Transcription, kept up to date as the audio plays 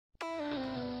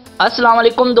अस्सलाम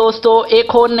वालेकुम दोस्तों,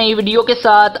 एक और नई वीडियो के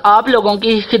साथ आप लोगों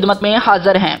की खिदमत में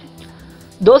हाजिर हैं।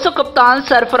 दोस्तों, कप्तान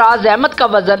सरफराज अहमद का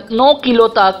वजन 9 किलो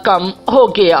तक कम हो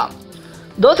गया।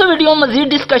 दोस्तों, वीडियो मजीद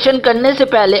डिस्कशन करने से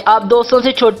पहले आप दोस्तों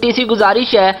से छोटी सी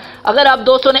गुजारिश है, अगर आप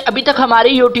दोस्तों ने अभी तक हमारे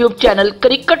यूट्यूब चैनल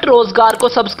क्रिकेट रोजगार को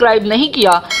सब्सक्राइब नहीं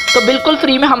किया तो बिल्कुल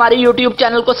फ्री में हमारे यूट्यूब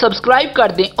चैनल को सब्सक्राइब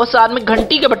कर दें और साथ में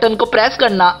घंटी के बटन को प्रेस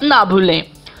करना ना भूलें।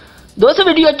 दोस्तों,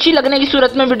 वीडियो अच्छी लगने की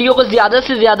सूरत में वीडियो को ज़्यादा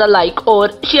से ज़्यादा लाइक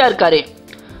और शेयर करें।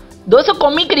 दोस्तों,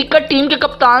 कौमी क्रिकेट टीम के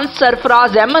कप्तान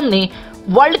सरफराज अहमद ने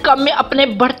वर्ल्ड कप में अपने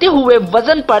बढ़ते हुए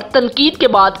वजन पर तनकीद के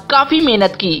बाद काफ़ी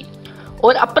मेहनत की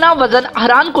और अपना वजन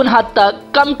हैरानकुन हद तक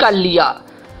कम कर लिया।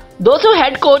 दोस्तों,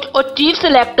 हेड कोच और चीफ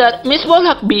सेलेक्टर मिसबाह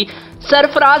हक भी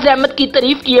सरफराज अहमद की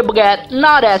तारीफ किए बगैर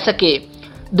ना रह सके।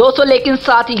 दोस्तों, लेकिन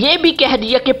साथ ये भी कह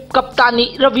दिया कि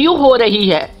कप्तानी रिव्यू हो रही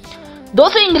है।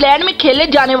 दोस्तों, इंग्लैंड में खेले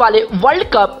जाने वाले वर्ल्ड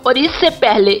कप और इससे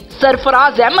पहले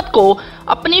सरफराज अहमद को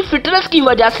अपनी फिटनेस की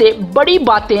वजह से बड़ी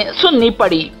बातें सुननी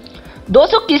पड़ी।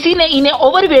 दोस्तों, किसी ने इन्हें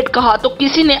ओवरवेट कहा तो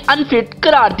किसी ने अनफिट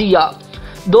करार दिया।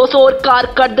 दोस्तों, और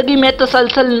कारकर्दगी में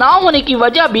तसलसल ना होने की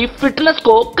वजह भी फिटनेस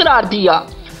को करार दिया।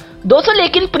 दोस्तों,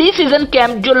 लेकिन प्री सीजन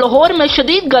कैंप जो लाहौर में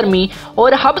शदीद गर्मी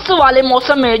और हब्स वाले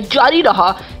मौसम में जारी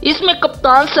रहा, इसमें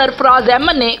कप्तान सरफराज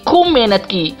अहमद ने खूब मेहनत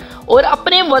की और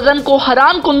अपने वजन को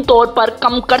हैरानकुन तौर पर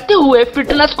कम करते हुए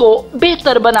फिटनेस को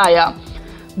बेहतर बनाया।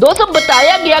 दोस्तों,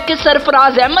 बताया गया कि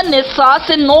सरफराज अहमद ने 7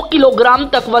 से 9 किलोग्राम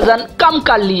तक वजन कम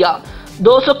कर लिया।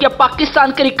 दोस्तों, क्या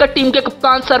पाकिस्तान क्रिकेट टीम के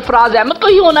कप्तान सरफराज अहमद को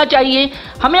ही होना चाहिए?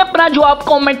 हमें अपना जवाब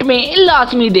कमेंट में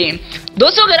लाजमी दें।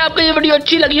 दोस्तों, अगर आपको ये वीडियो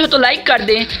अच्छी लगी हो तो लाइक कर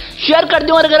दें, शेयर कर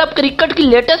दें और अगर आप क्रिकेट की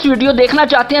लेटेस्ट वीडियो देखना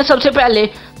चाहते हैं सबसे पहले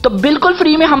तो बिल्कुल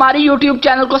फ्री में हमारे YouTube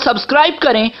चैनल को सब्सक्राइब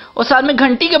करें और साथ में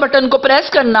घंटी के बटन को प्रेस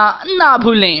करना ना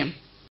भूलें।